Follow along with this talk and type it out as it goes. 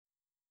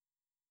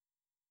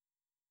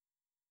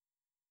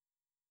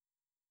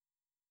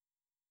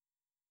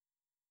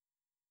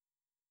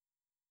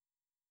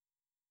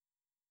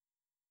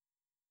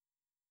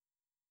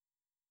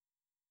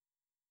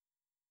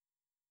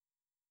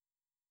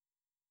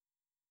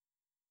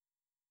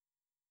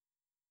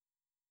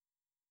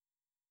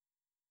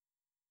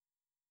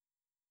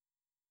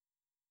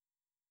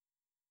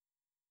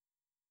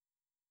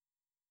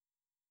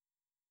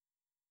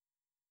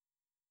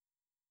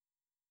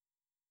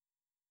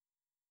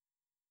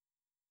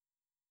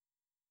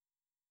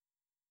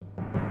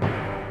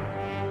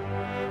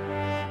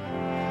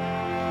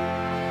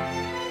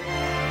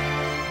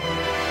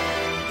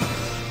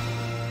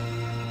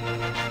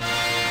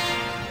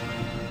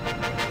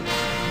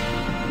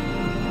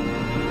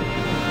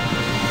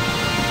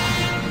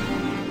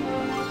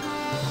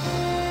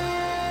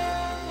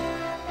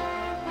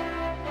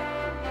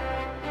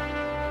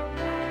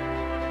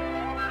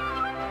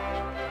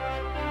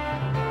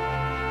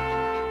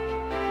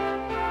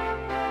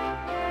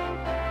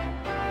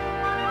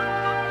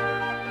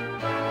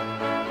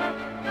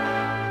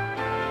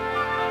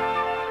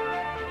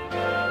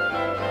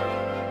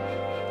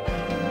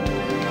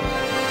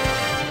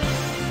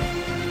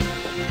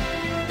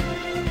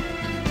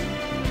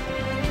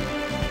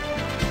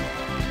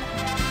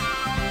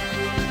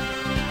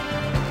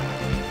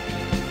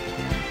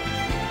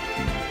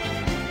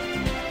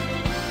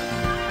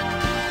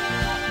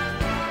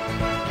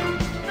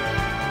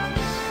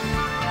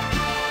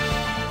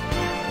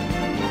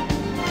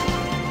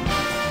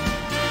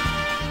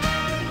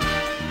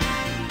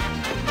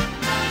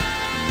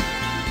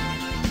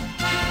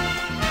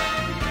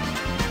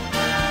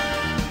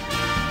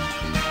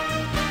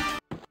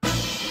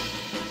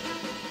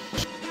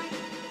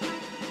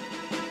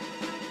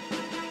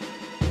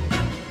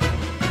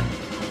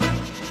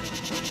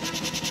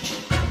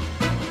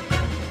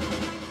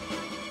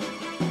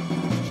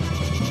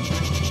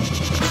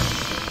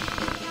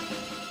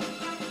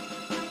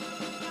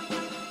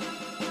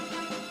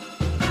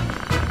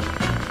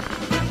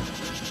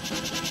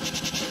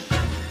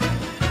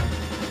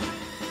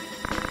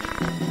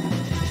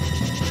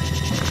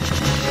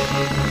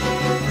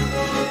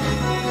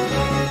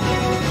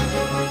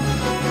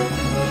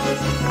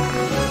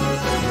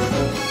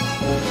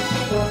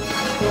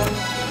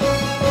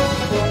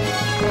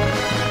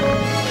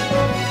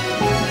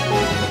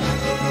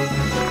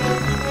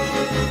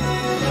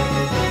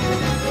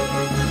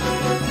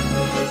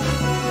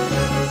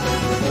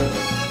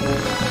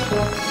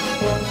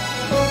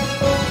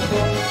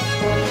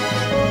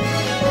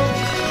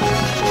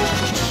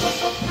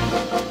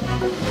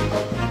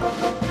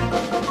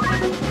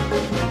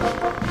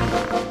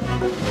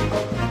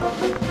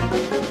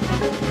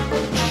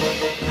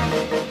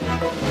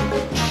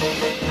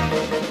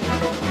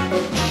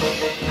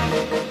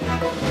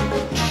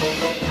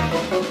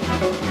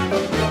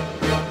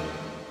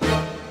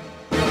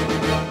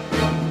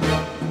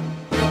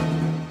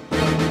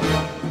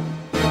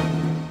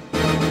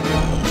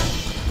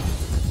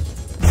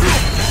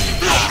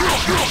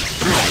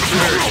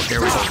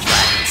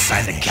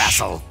inside the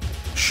castle.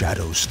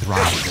 Shadows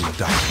thrive in the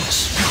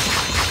darkness.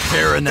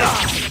 Fair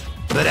enough.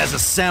 But as a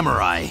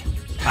samurai,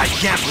 I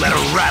can't let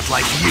a rat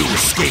like you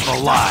escape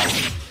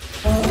alive.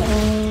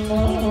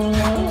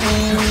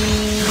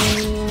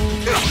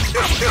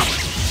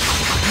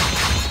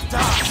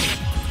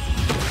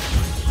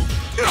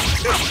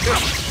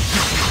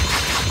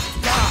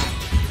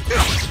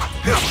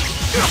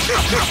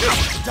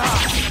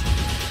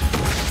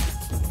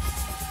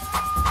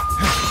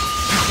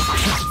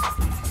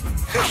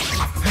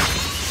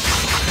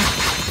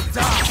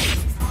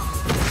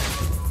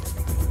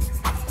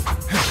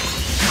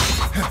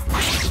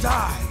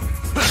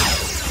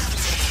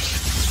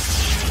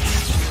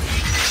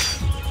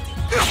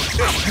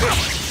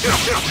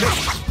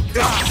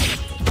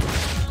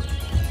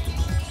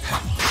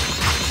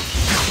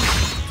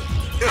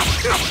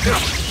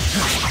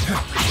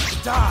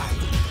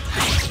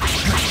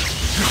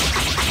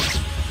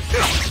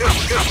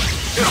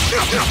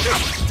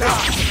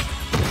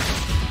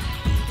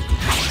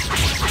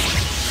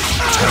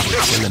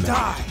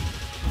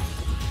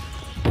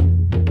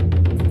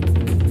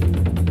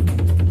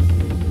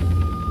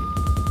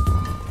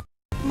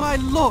 My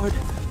lord,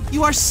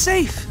 you are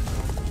safe.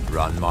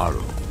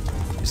 Ranmaru,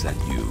 is that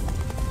you?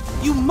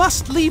 You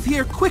must leave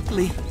here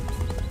quickly.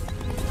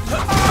 We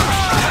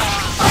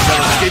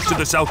shall escape to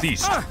the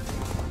southeast.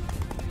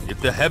 If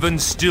the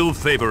heavens still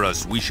favor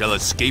us, we shall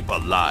escape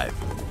alive.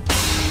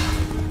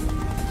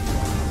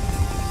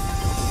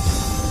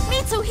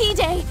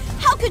 Mitsuhide,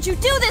 how could you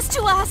do this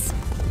to us?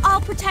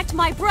 I'll protect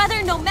my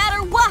brother no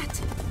matter what.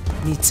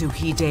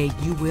 Mitsuhide,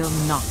 you will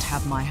not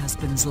have my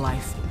husband's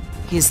life.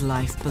 His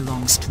life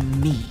belongs to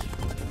me.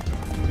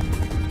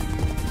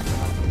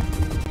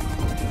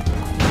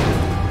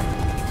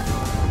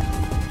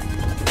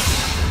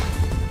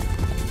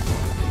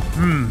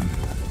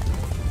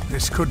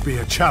 This could be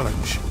a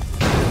challenge.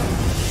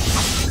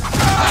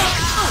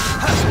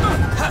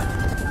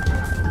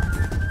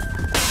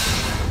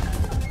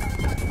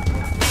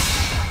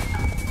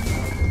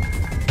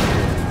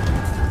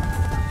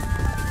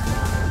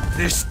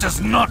 This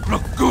does not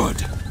look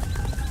good.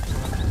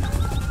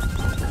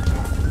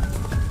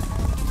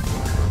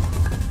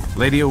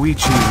 Lady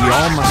Oichi, we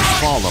all must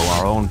follow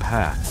our own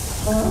path.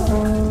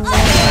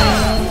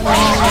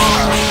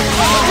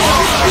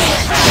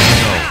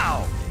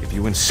 If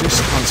you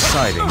insist on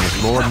siding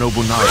with Lord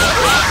Nobunaga,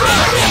 then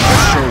I cannot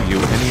show you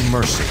any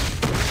mercy.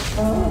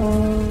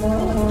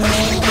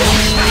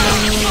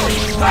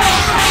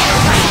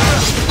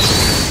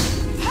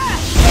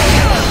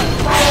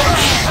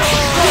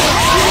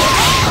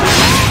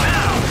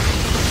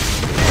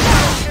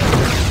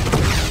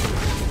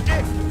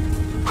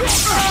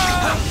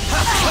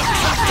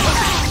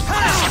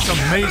 Such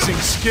amazing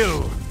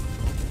skill.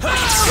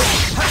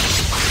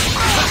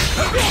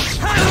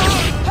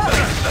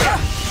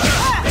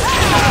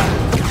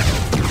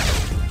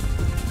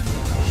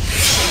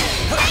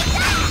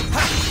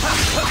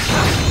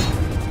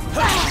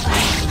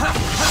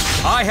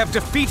 I have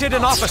defeated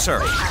an officer!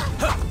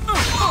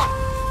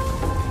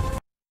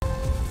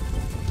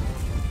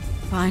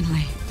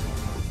 Finally,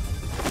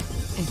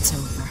 it's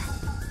over.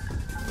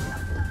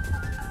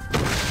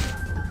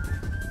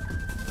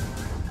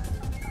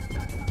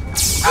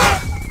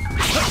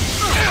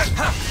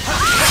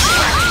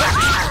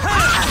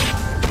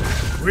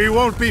 We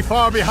won't be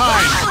far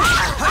behind.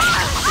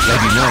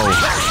 Lady No,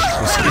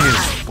 this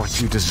is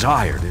what you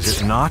desired,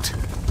 is it not?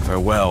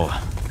 Farewell.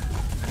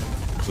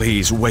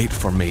 Please wait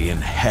for me in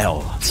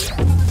hell.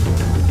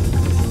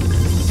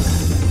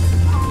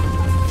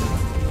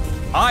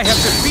 I have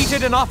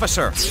defeated an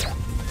officer!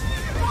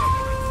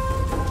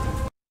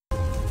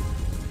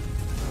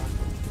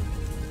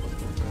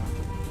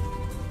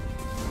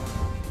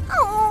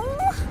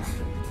 Oh,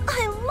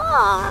 I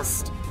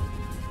lost.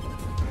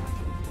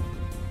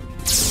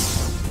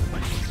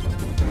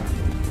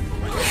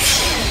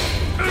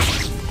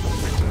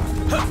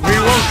 We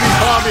won't be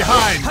far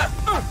behind.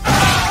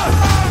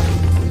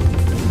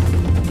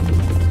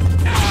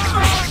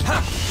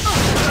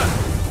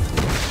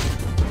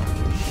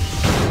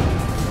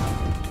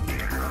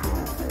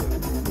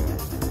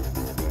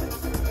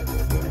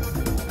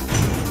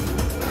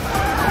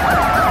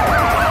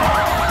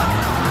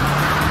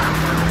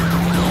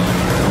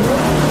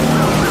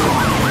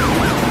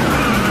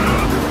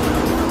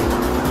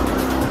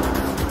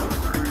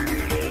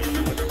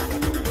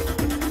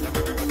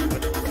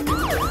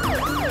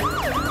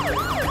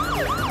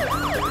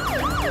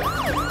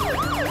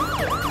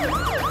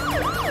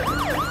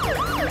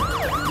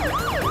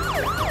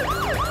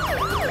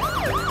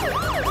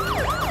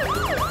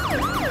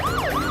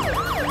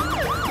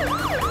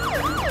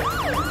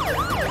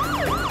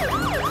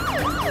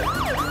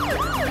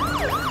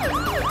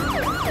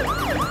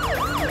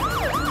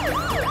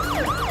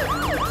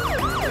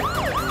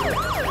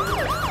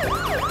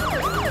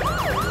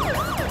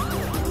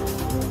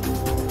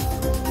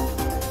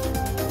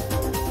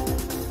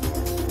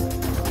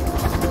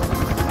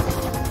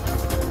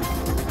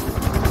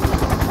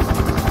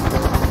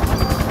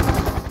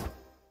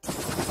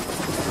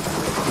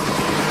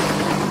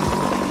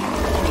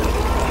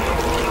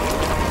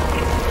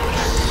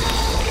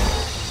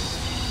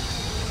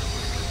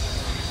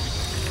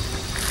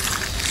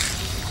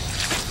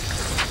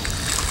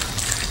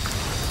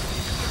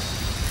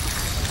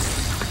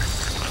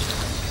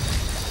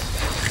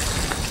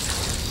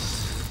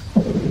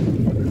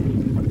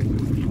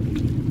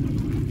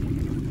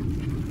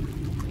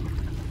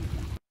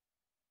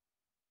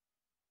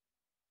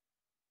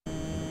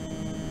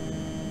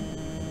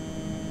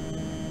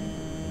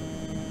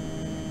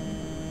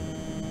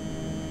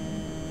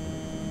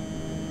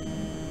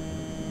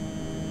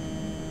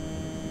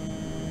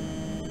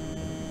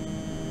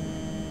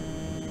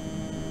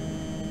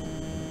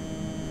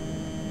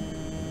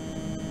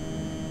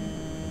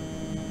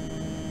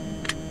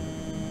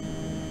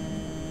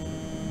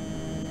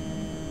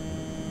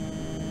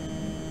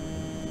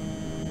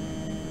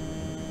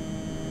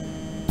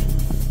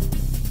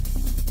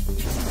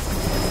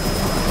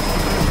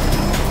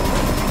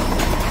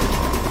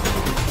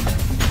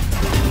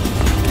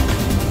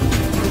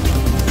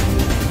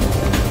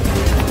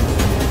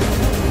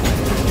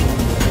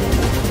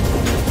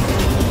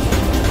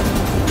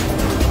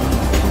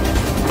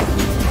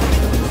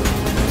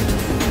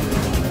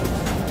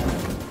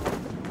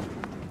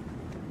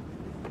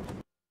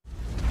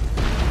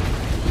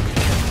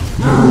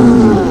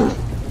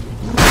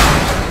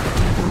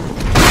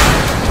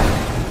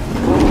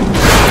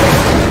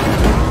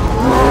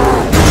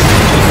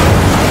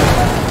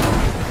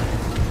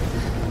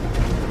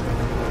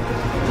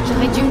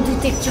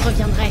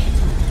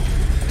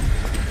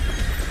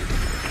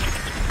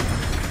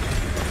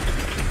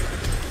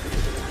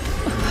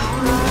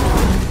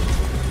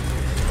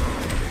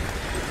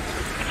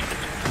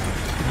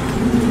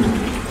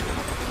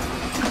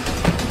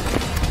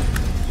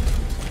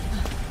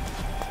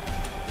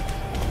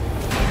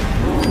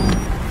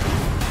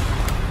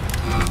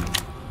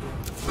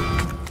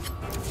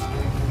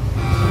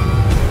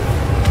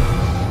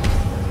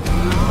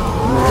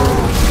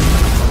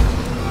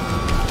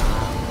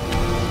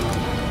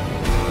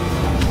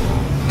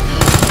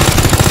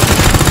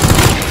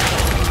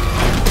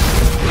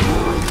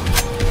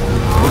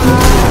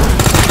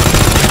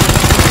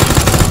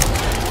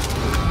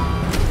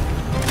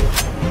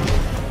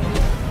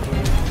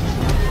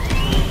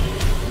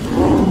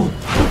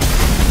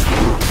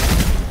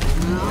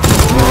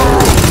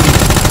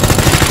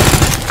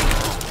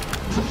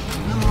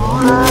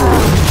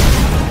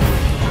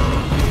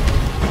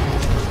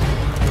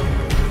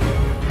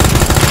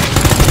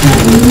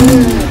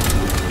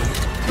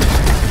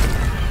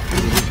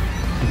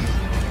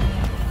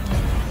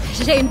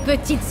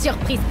 petite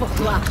surprise pour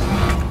toi.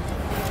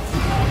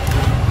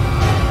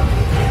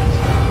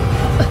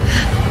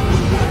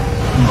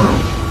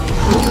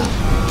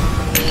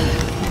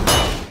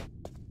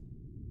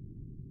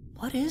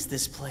 What is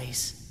this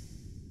place?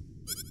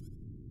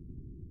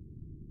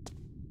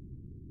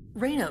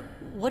 Reina,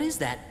 what is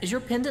that? Is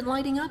your pendant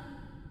lighting up?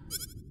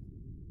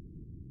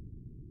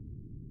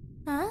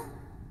 Huh?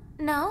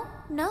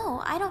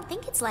 No, I don't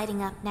think it's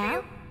lighting up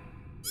now.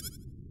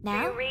 Do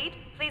you read?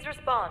 Please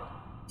respond.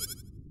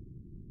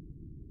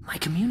 My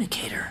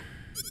communicator.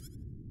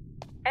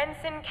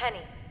 Ensign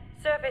Kenny,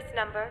 service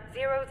number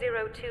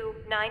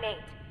 00298.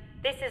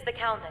 This is the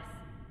Calnus.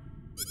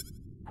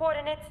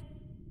 Coordinates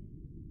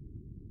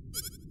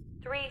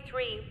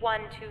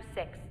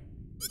 33126.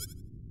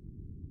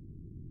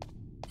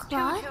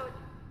 Claude?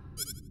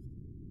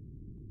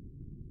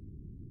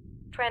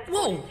 Transport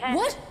Whoa, 10,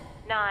 what?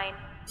 9.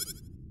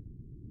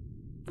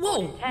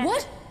 Whoa, 10,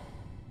 what?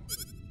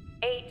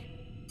 8.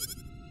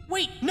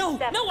 Wait, no,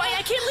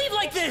 I can't leave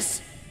like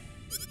this!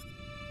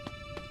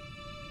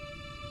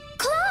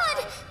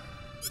 Claude!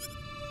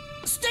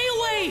 Stay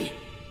away!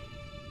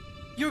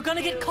 You're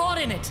gonna get caught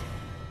in it.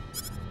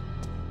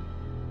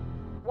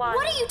 1.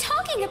 What are you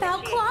talking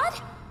about, Claude?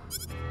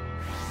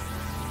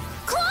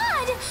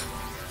 Claude!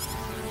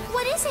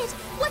 What is it?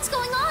 What's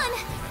going on?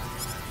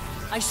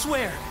 I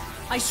swear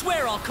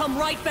I'll come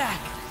right back.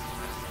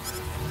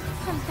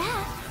 Come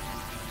back?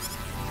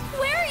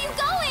 Where are you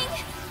going?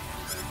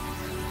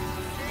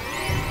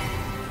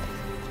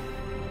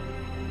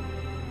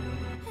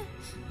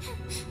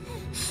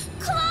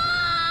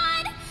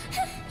 Claude!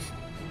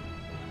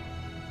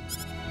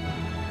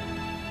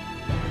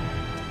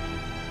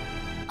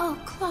 Oh,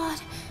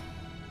 Claude.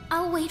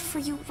 I'll wait for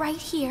you right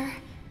here.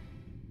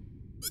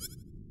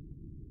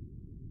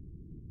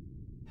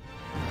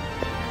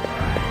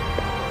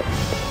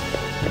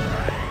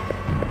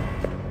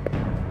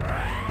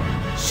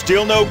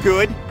 Still no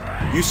good?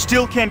 You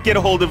still can't get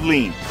a hold of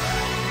Lean.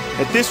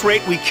 At this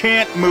rate, we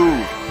can't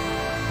move.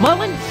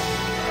 Mullen?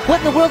 What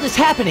in the world is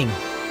happening?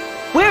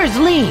 Where is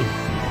Lean?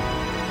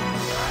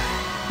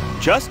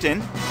 Justin?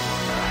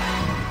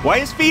 Why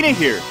is Fina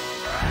here?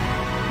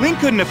 Lean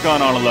couldn't have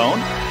gone all alone.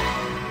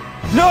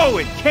 No,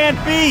 it can't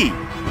be!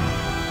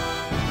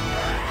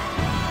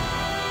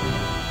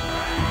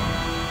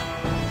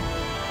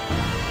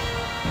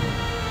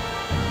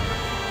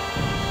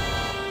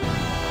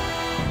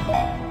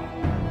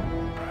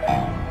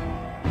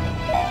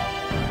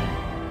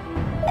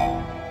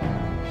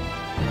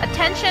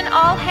 Attention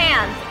all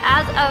hands.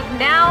 As of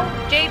now,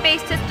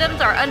 J-base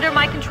systems are under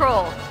my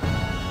control.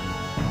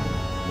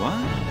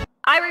 What?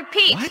 I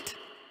repeat. What?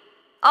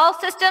 All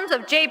systems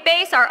of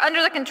J-base are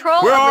under the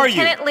control Where of are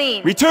Lieutenant you?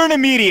 Lean. Return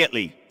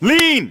immediately!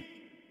 Lean!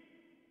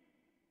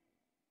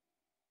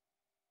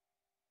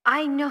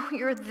 I know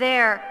you're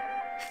there.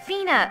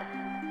 Fina,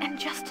 and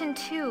Justin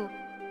too.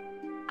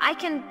 I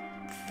can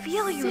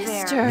feel you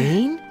there.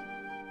 Lean?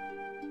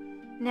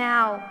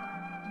 Now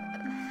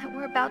that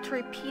we're about to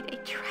repeat a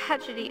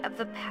tragedy of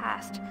the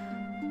past,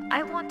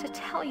 I want to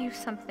tell you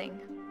something.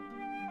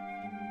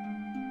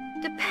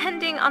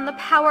 Depending on the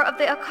power of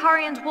the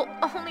Akarians will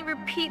only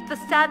repeat the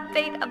sad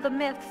fate of the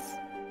myths.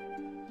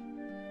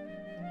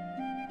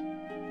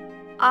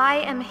 I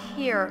am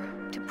here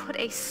to put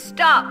a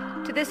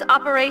stop to this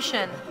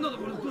operation.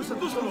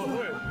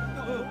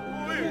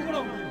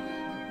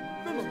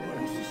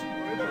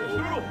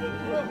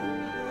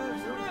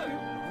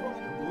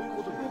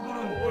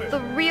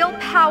 The real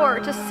power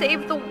to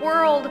save the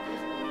world,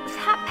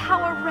 that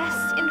power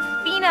rests in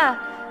Fina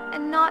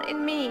and not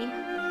in me.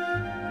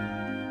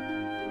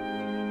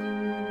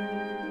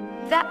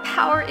 That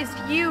power is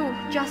you,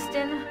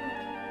 Justin.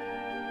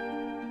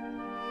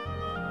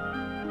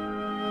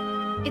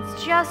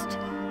 It's just,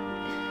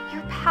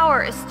 your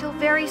power is still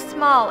very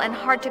small and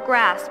hard to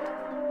grasp.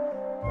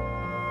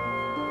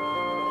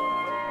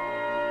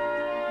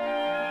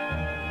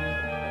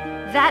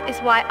 That is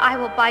why I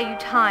will buy you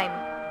time.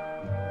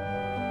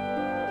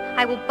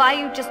 I will buy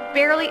you just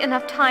barely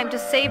enough time to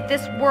save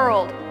this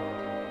world.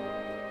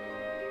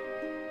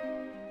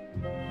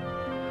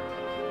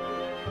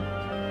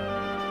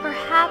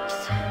 Perhaps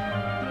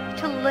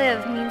to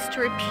live means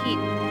to repeat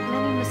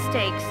many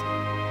mistakes.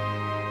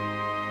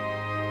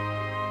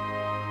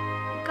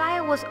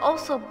 Gaia was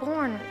also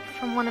born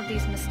from one of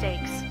these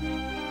mistakes.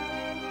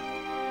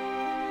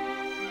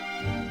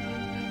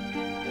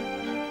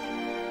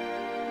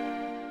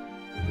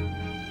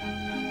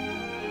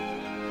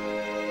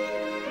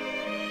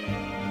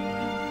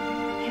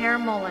 Herr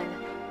Mullen,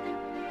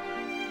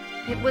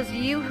 it was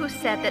you who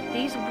said that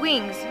these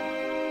wings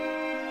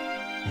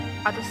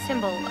are the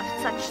symbol of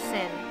such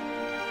sin.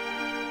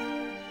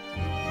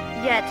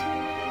 Yet,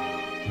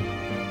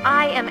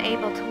 I am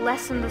able to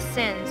lessen the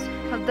sins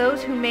of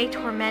those who may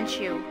torment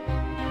you.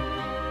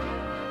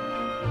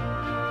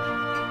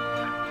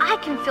 I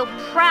can feel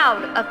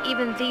proud of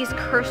even these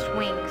cursed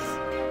wings.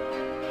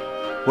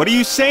 What are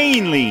you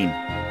saying, Lean?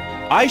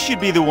 I should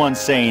be the one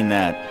saying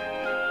that.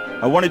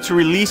 I wanted to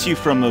release you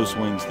from those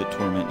wings that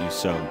torment you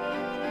so.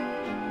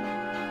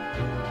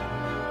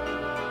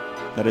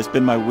 that has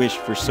been my wish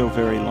for so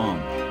very long.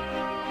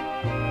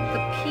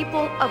 The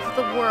people of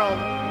the world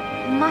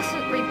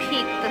mustn't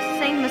repeat the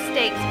same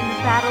mistakes in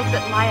the battles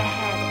that lie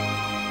ahead.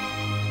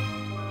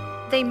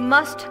 They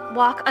must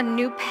walk a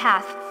new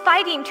path,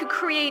 fighting to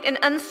create an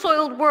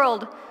unsoiled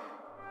world.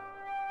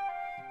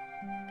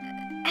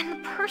 And the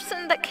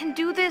person that can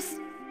do this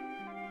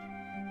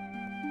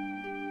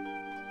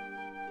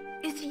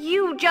is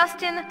you,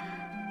 Justin.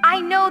 I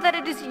know that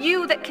it is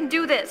you that can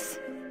do this.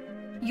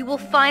 You will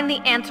find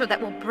the answer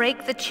that will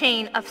break the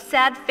chain of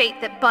sad fate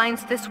that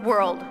binds this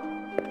world.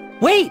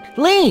 Wait,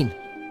 Lane!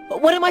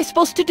 What am I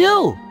supposed to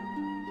do?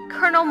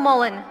 Colonel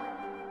Mullen,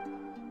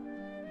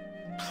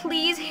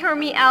 please hear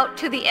me out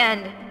to the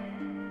end.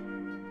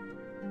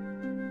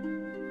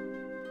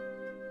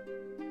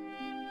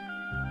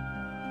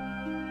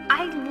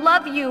 I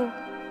love you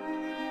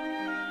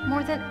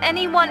more than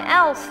anyone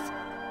else.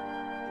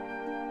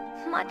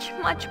 Much,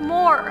 much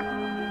more.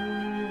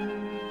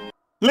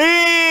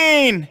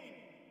 Lean!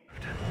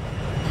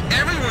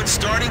 Everyone's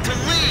starting to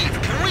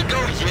leave. Can we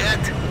go yet?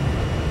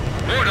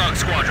 Mordog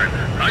Squadron,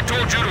 I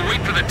told you to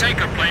wait for the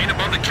tanker plane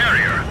above the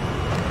carrier.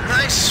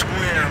 I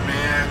swear,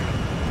 man.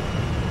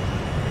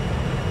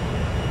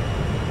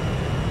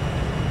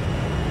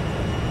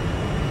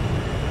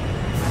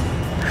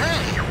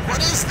 Hey, what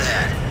is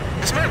that?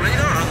 Is my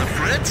radar on the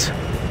fritz?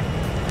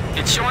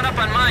 It's showing up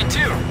on mine,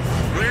 too.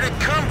 Where'd it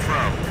come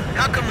from?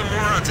 How come the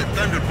morons at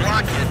Thunder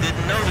Blockhead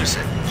didn't notice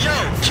it? Yo,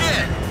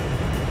 kid!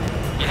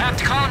 You have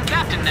to call him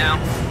Captain now.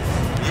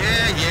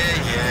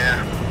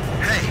 Yeah.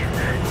 Hey,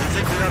 you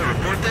think we ought to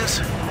report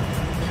this?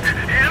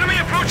 Enemy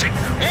approaching!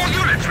 All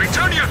units,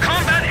 return to your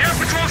combat air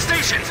patrol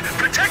stations!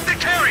 Protect the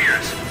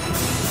carriers!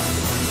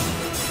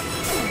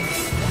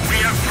 We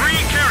have 3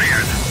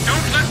 carriers!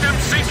 Don't let them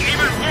sink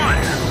even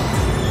one!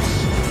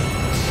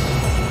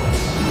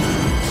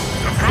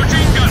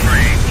 Approaching gun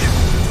range!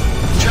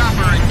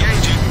 Chopper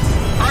engaging.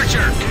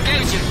 Archer,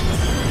 engaging.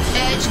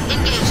 Edge,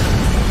 engaging.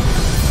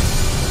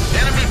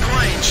 Enemy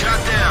plane shot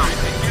down.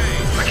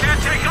 I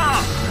can't take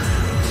off!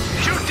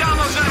 Shoot down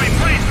those enemy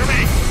planes for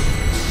me!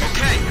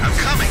 Okay, I'm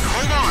coming.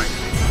 Hold on.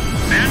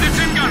 Bandits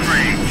in gun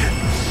range!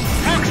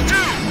 Fox 2!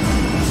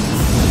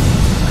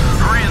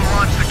 Hurry and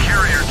launch the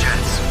carrier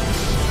jets.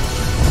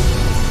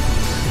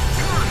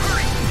 Come on,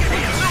 hurry! Are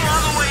you still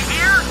all the way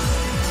here?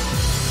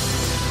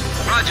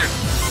 Roger.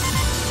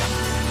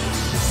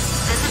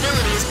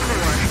 Visibility is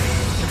poor.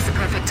 It's the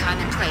perfect time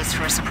and place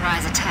for a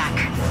surprise attack.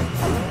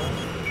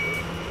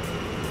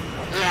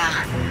 Yeah,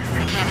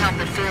 I can't help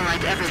but feel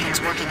like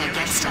everything's working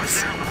against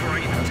us.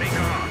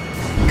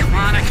 Come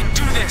on, I can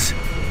do this!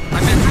 I've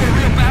been through a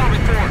real battle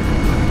before!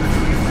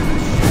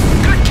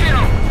 Good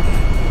kill!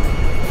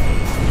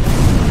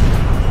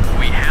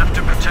 We have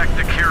to protect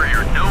the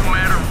carrier no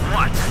matter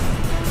what!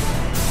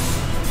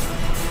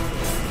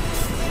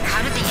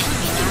 How did the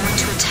enemy know when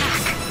to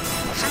attack?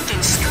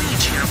 Something's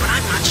strange here, but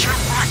I'm not sure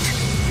what.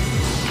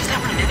 Is that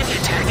what an enemy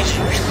attack is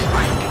usually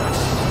like?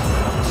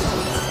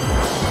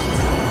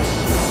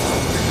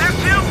 They're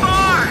too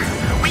far!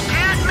 We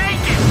can't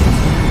make it!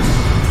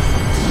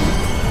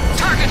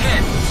 Target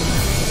hit!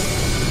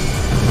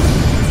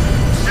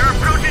 They're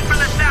approaching from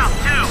the south,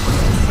 too!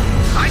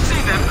 I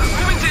see them,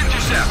 moving to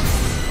intercept!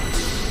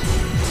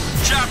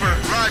 Chopper,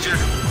 roger.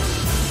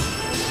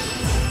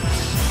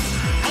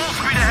 Full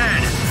speed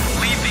ahead!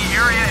 Leave the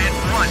area at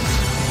once!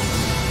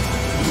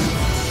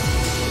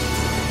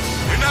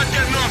 You're not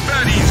getting off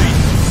that easy!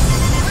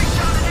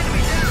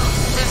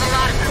 There's a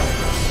lot of them.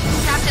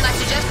 Captain, I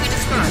suggest we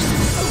disperse.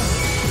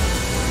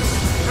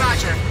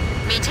 Roger.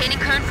 Maintaining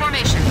current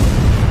formation.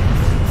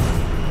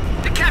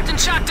 The captain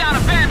shot down a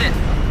bandit!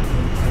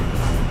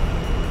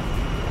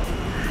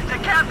 The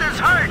captain's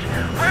hurt!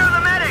 Where are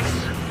the medics?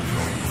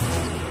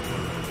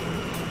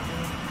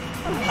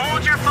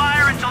 Hold your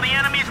fire until the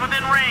enemy's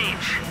within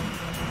range.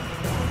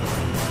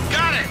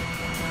 Got it!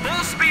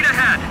 Full speed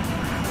ahead!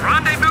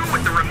 Rendezvous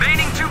with the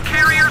remaining 2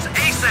 carriers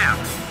ASAP!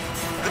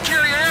 The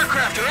carrier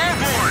aircraft are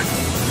airborne!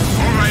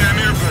 All right, I'm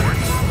airborne.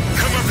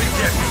 Come up and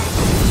get me.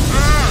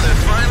 Oh,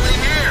 they're finally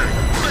here!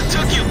 What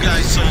took you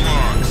guys so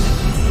long?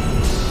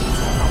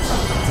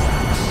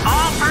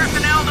 All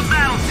personnel to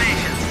battle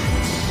stations!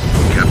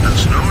 Captain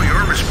Snow,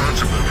 you're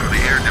responsible for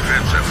the air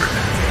defense effort.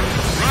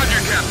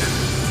 Roger, Captain.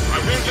 I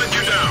won't let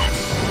you down.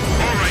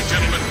 All right,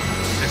 gentlemen.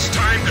 It's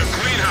time to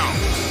clean house.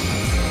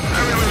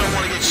 I really don't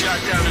want to get shot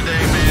down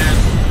today, man.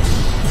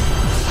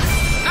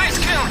 Nice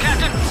kill,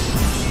 Captain!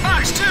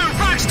 Fox 2!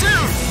 Fox 2!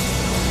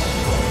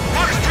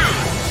 Fox 2!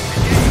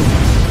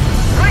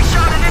 Right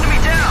shot an enemy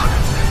down!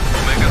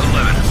 Omega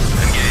 11,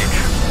 engage.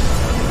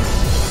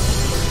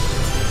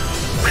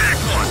 Back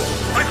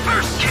 1, my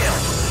first kill!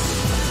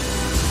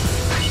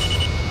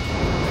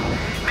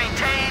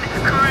 Maintain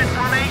current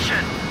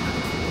formation.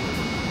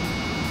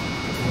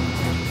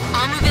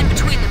 I'll move in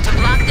between them to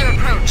block their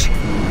approach.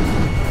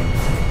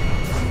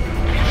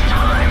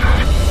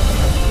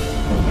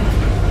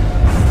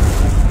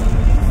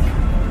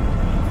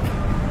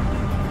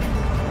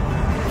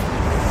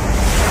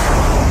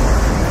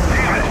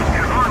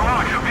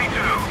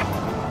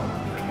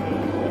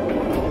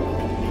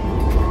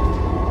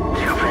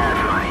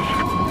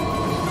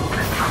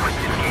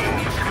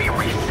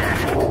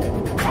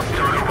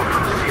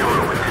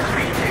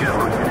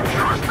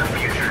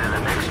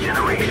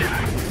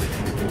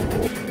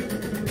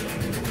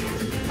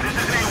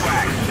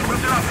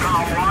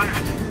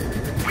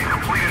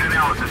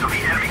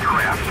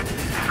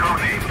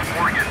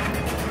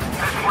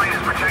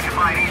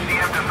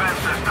 defense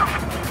system.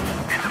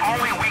 Its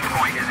only weak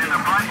point is in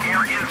the front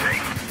air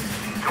intake.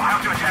 You'll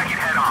have to attack it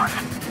head on.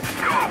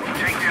 Go,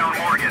 take down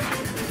Morgan.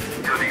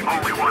 You're the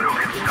only one who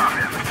can stop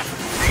him.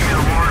 Be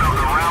the Lord of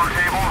the Round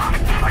Table.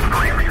 I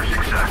pray for your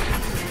success.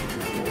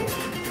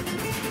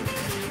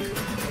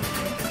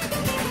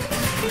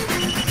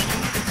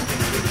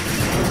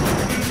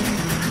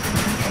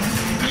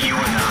 You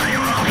and I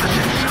are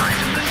opposite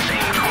sides of the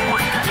same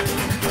coin.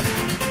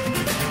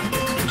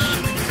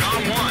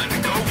 Dom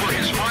 1, go for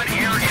his front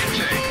air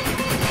intake.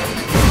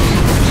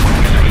 When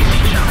we face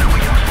each other, we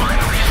can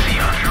finally see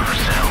our true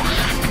selves.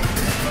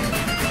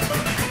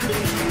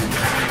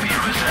 There may be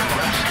a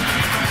resemblance,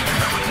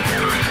 but we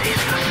never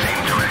face the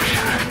same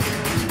direction.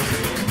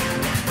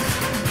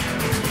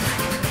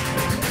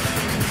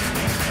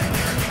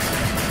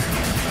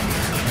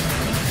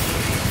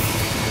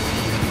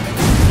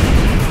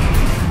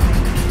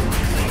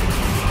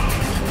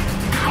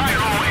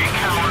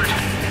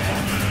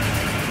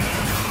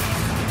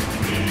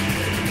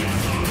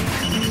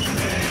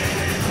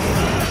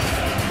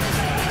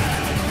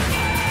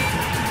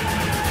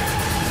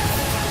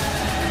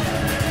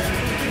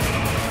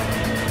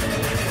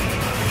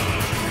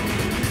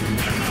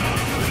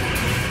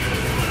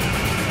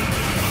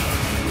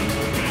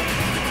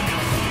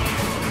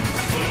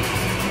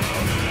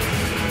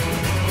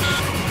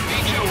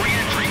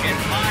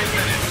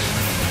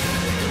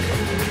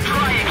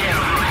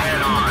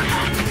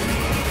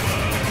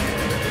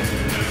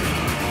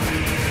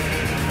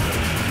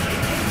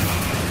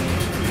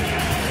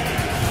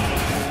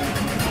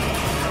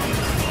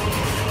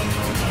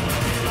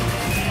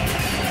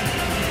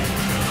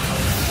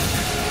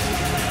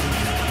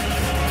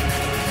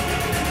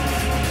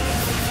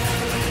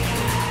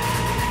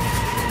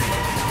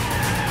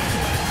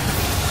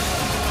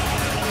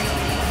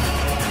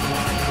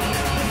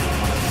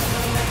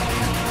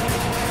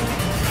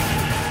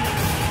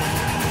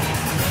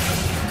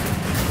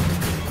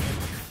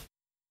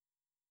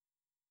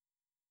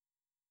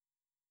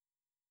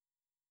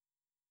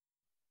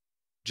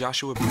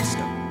 Joshua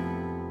Bristow,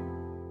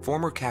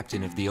 former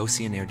captain of the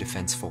Ocean Air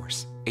Defense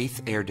Force,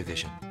 8th Air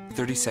Division,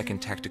 32nd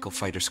Tactical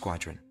Fighter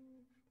Squadron.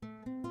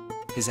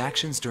 His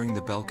actions during the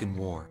Balkan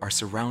War are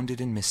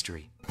surrounded in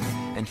mystery,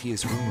 and he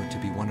is rumored to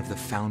be one of the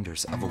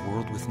founders of a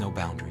world with no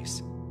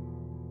boundaries.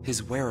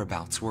 His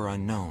whereabouts were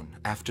unknown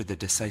after the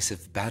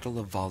decisive Battle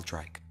of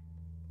Valdreich,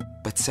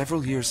 but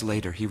several years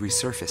later he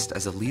resurfaced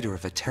as a leader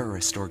of a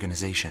terrorist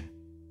organization.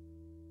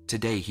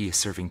 Today he is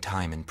serving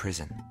time in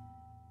prison.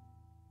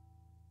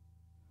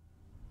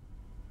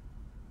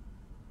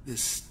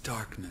 This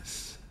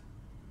darkness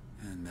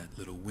and that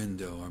little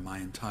window are my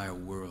entire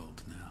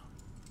world now.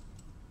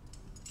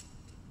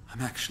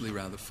 I'm actually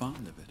rather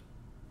fond of it.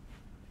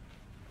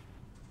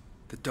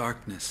 The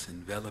darkness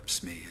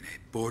envelops me in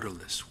a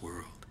borderless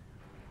world,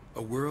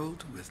 a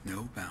world with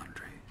no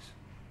boundaries.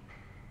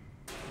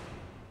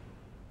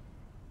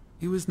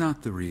 He was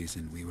not the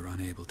reason we were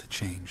unable to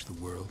change the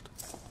world.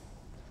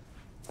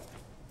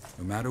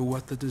 No matter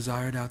what the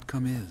desired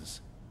outcome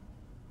is,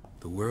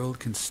 the world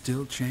can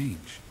still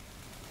change,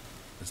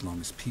 as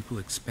long as people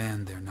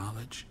expand their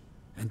knowledge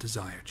and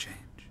desire change.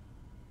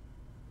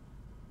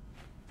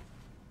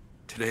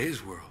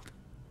 Today's world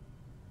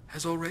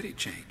has already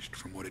changed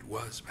from what it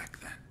was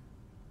back then.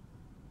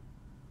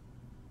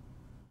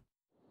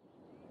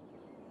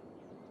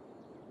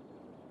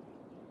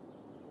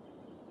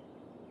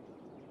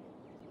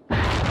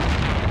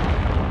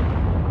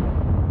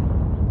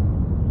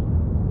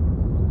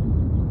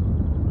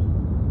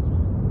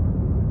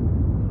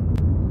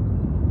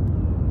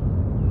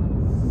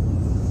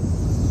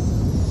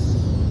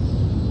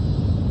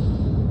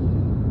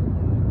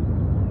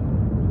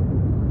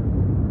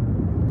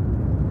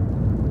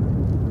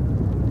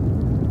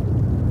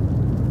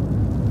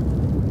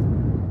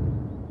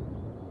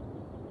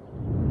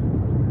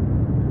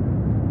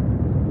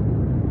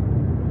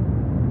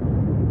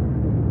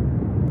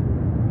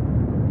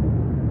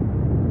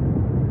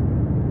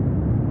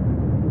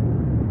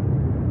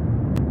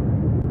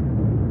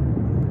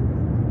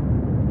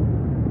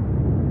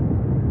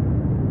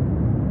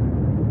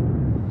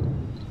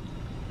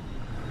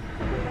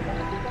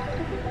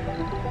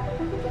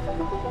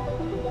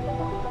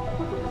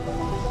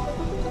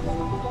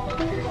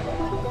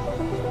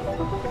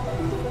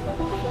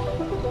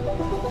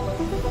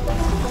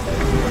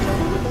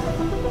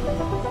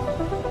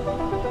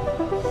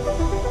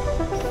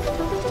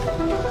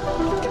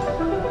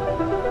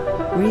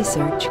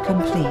 Research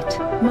complete.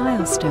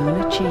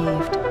 Milestone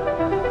achieved.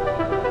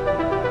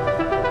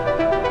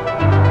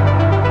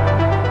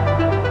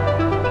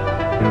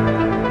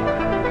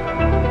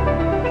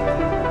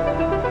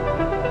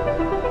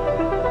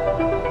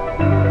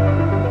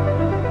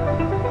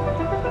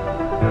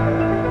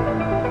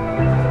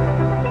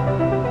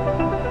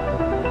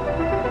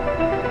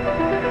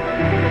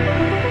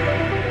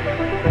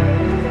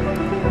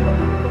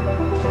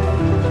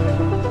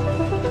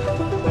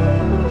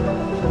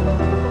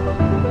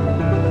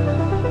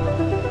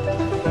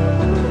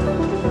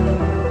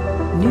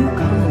 New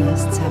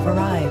colonists have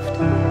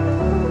arrived.